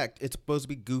expect. It's supposed to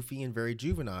be goofy and very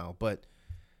juvenile, but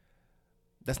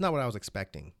that's not what I was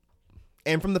expecting.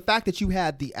 And from the fact that you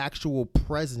had the actual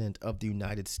president of the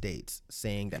United States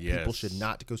saying that people Yes. should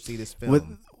not go see this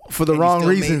film for the and you wrong still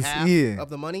made reasons. half Yeah. of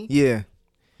the money. Yeah.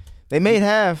 They made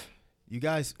half. You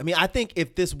guys, I mean, I think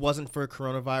if this wasn't for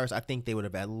coronavirus, I think they would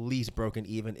have at least broken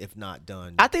even, if not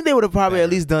done. I think they would have probably better. at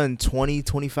least done 20,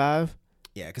 25.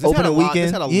 Yeah, because this Open had a a lot. This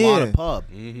weekend. had a lot Yeah. of pub.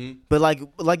 Mm-hmm. But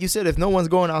like you said, if no one's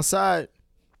going outside,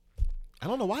 I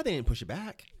don't know why they didn't push it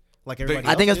back. Like everybody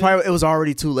I think else it's probably it was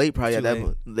already too late. Probably Too at that late.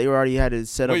 point. They already had it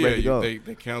set up Well, ready to go. They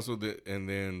canceled it and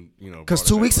then Because brought it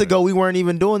 2 back weeks around. ago we weren't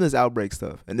even doing this outbreak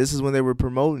stuff, and this is when they were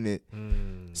promoting it.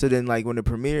 Mm. So then, like when it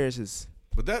premieres, it's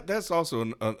But that's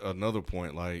also another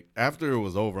point. Like after it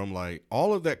was over, I'm like,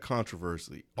 all of that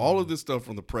controversy, all of this stuff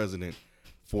from the president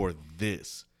for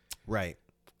this, right.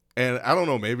 and I don't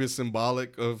know, maybe it's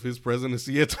symbolic of his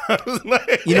presidency at times.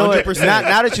 Like, you know what? 100%.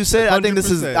 Now that you said it, I think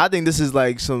this is 100%.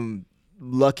 like some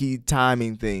lucky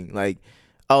timing thing. Like,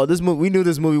 oh, this movie, we knew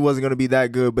this movie wasn't going to be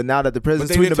that good, but now that the but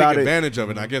president's they tweeting didn't about take it, advantage of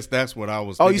it. And I guess that's what I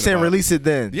was. oh, thinking you saying about. release it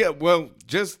then? Yeah,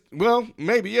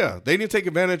 maybe yeah. They didn't take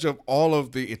advantage of all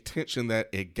of the attention that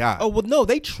it got. Oh well, no,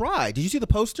 they tried. Did you see the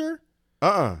poster?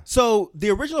 So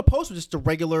the original poster was just a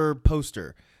regular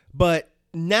poster, but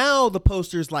now the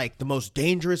poster is like the most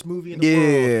dangerous movie in the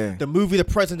world. The movie the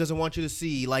president doesn't want you to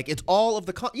see. Like it's all of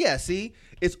the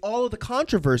it's all of the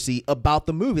controversy about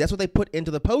the movie. That's what they put into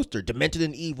the poster: demented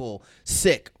and evil,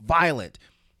 sick, violent.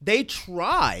 They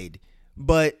tried,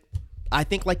 but I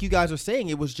think, like you guys are saying,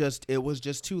 it was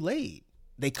just too late.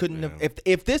 They couldn't have.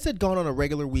 If this had gone on a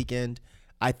regular weekend,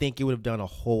 I think it would have done a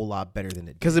whole lot better than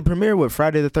it did. Because it premiered what,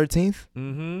 Friday the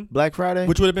 13th, Black Friday,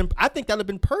 Which would have been, I think that would have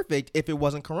been perfect if it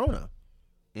wasn't Corona.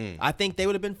 I think they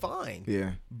would have been fine.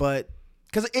 Yeah. But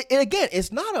because again,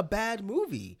 it's not a bad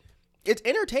movie. It's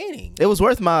entertaining. it was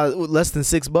worth my less than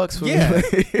 $6 for Yeah, me.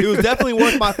 it was definitely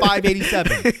worth my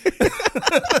 $5.87.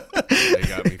 They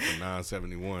got me for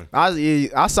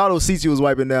 $9.71. I saw those seats you was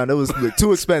wiping down. It was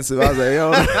too expensive. I was like,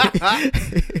 yo.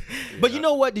 But you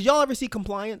know what? Did y'all ever see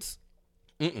Compliance?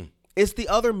 It's the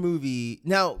other movie.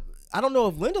 Now, I don't know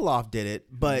if Lindelof did it,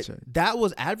 but that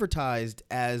was advertised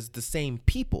as the same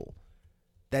people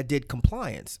that did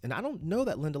Compliance. And I don't know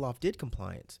that Lindelof did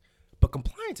Compliance, but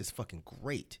Compliance is fucking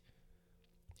great.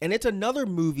 And it's another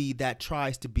movie that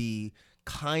tries to be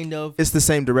kind of It's the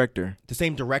same director. the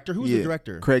same director. Who's the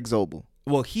director? Craig Zobel.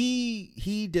 Well,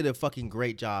 he did a fucking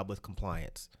great job with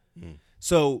Compliance.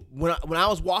 So when I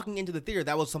was walking into the theater,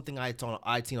 that was something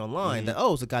I'd seen online. That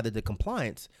it's the guy that did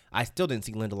Compliance. I still didn't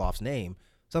see Lindelof's name,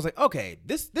 so I was like, okay,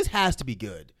 this has to be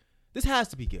good. This has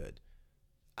to be good.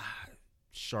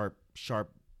 Sharp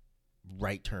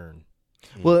right turn.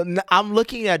 Well, I'm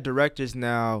looking at directors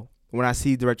now. When I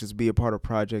see directors be a part of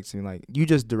projects and like, you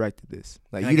just directed this,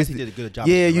 like And you I guess just he did a good job.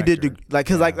 Yeah, as a you did director.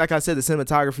 because Yeah. like I said, the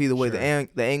cinematography, the way Sure.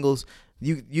 the angles,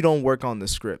 you don't work on the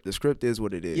script. The script is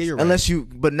what it is. Yeah, you're Unless you,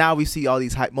 but now we see all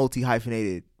these multi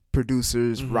hyphenated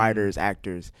producers, Mm-hmm. writers,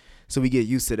 actors, so we get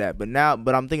used to that. But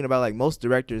I'm thinking about like most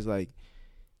directors, like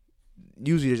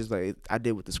usually they're just like, I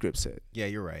did what the script said. Yeah,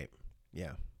 you're right.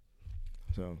 Yeah,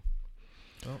 So,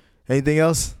 Well. anything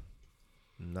else?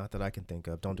 not that I can think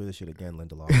of. Don't do this shit again,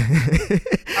 Lindelof.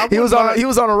 He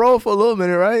was on a roll for a little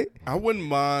minute, right? I wouldn't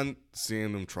mind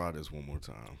seeing them try this one more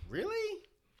time. Really?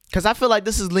 Because I feel like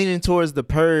this is leaning towards the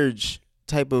Purge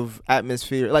type of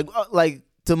atmosphere. Like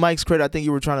to Mike's credit, I think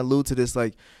you were trying to allude to this.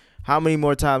 Like, how many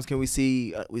more times can we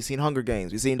see? We've seen Hunger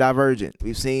Games. We've seen Divergent.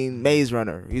 We've seen Maze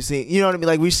Runner. We've seen, you know what I mean?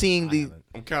 Like, we've seen the.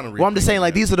 I'm kind of. Well, I'm just saying,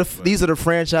 like, these are the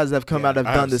franchises that have come out that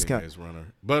have done this kind. Maze Runner.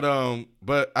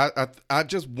 But I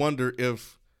just wonder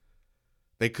if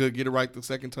they could get it right the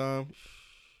second time.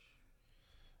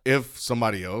 If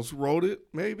somebody else wrote it,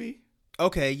 maybe.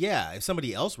 Okay, yeah. If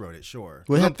somebody else wrote it, sure.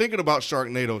 Well, I'm thinking about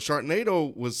Sharknado.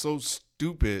 Sharknado was so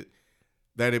stupid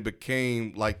that it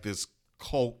became like this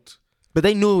cult. But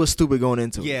they knew it was stupid going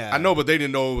into it. Yeah, I know, but they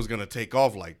didn't know it was going to take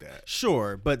off like that.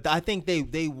 Sure, but I think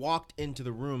they walked into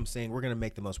the room saying we're gonna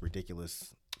make the most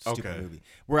ridiculous stupid Okay. movie.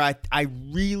 Where I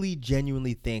really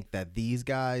genuinely think that these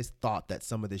guys thought that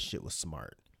some of this shit was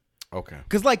smart. Okay.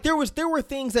 Because like there were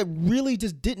things that really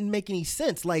just didn't make any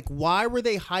sense. Like why were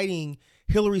they hiding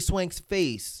Hilary Swank's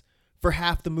face for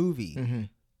half the movie? Mm-hmm.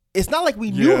 It's not like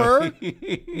we knew Yeah. her.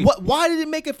 Why did it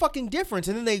make a fucking difference?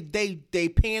 And then they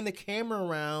pan the camera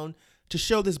around to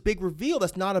show this big reveal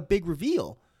that's not a big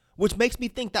reveal, which makes me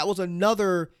think that was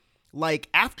another like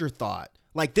afterthought.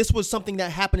 Like this was something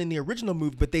that happened in the original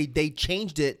movie, but they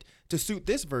changed it to suit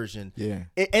this version. Yeah.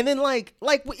 And then like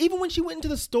even when she went into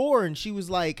the store and she was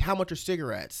like, "How much are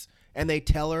cigarettes?" and they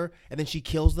tell her, and then she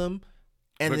kills them,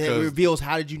 and then it Because- reveals,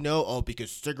 "How did you know?" "Oh, because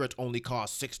cigarettes only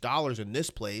cost $6 in this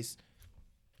place."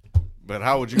 But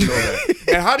how would you know that?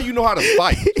 And how do you know how to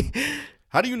fight?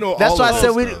 How do you know That's all why of I said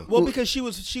that we- stuff? Well, because she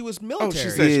was military. she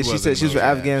said Yeah, she said she was from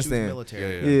Yeah, Afghanistan.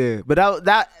 military. Yeah, but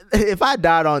that if I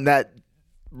died on that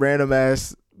random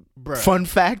ass Bruh. fun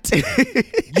fact,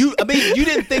 You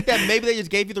didn't think that maybe they just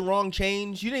gave you the wrong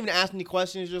change? You didn't even ask any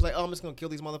questions. You're just like, oh, I'm just gonna kill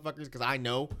these motherfuckers because I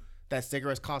know that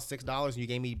cigarettes cost $6 and you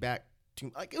gave me back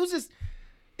two. Like it was just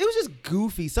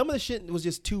goofy. Some of the shit was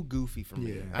just too goofy for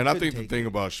me. And I couldn't think the take thing it.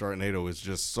 about Sharknado is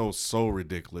just so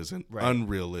ridiculous and Right.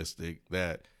 unrealistic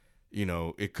that, you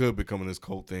know, it could become this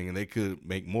cult thing and they could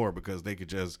make more because they could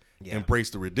just embrace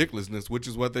the ridiculousness, which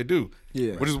is what they do.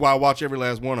 Yeah. Which is why I watch every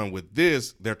last one on with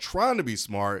this. They're trying to be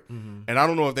smart, and I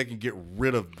don't know if they can get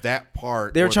rid of that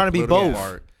part. they're or the trying to be political both.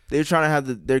 part. They're trying to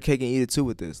have their cake and eat it too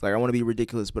with this. Like I want to be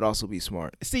ridiculous, but also be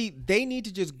smart. See, they need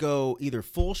to just go either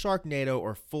full Sharknado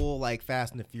or full like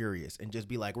Fast and the Furious and just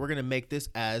be like, we're gonna make this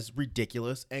as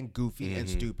ridiculous and goofy and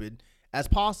stupid as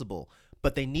possible.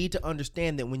 But they need to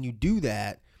understand that when you do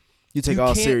that, You take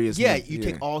all can't- serious. Yeah, you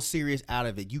take all serious out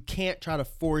of it. You can't try to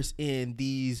force in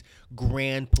these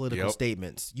grand political Yep.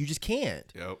 statements. You just can't.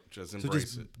 Yep, just So embrace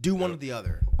just it. do one Yep. or the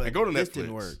other. But And go to this Netflix.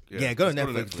 didn't work. Yeah, Yeah, go to just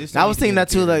go to Netflix. Netflix. This I was didn't thinking that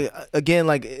too. need to Like again,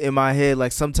 like in my head,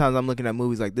 like sometimes I'm looking at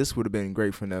movies like this would have been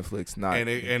great for Netflix. Not And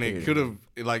it could have,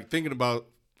 like, thinking about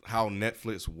how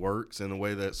Netflix works and the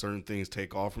way that certain things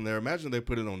take off from there. Imagine they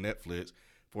put it on Netflix,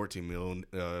 14 million,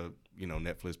 you know,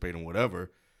 Netflix paid them whatever.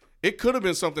 It could have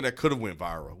been something that could have went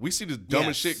viral. We see the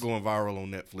dumbest Yes. shit going viral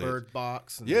on Netflix. Bird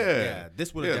Box. And Yeah,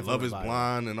 this would have definitely Love Is went viral.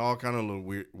 Blind and all kind of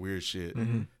little weird shit.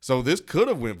 Mm-hmm. So this could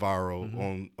have went viral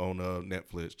on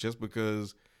Netflix just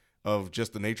because of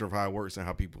just the nature of how it works and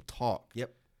how people talk.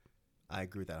 Yep, I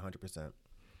agree with that 100%.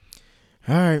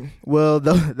 All right. Well,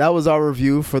 that was our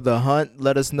review for The Hunt.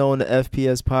 Let us know in the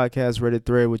FPS podcast Reddit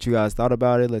thread what you guys thought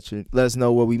about it. Let us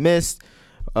know what we missed.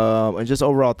 And just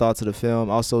overall thoughts of the film.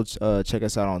 Also, check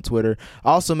us out on Twitter.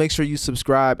 Also, make sure you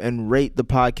subscribe and rate the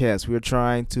podcast. We're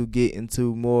trying to get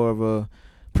into more of a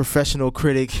professional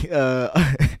critic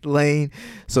lane,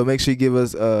 so make sure you give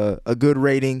us a good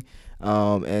rating.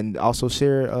 And also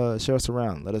share us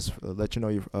around. Let you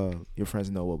know your friends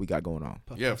know what we got going on.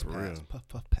 Puff, Yeah, puff, for pass, real. Puff,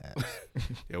 puff, pass.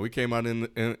 Yeah, we came out in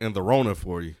the Rona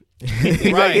for you.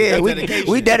 Right, Yeah, that's we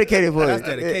dedication. dedicated for That's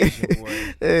it. dedication,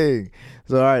 boy. Hey.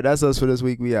 So all right, that's us for this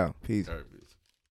week. We out. Peace. All right.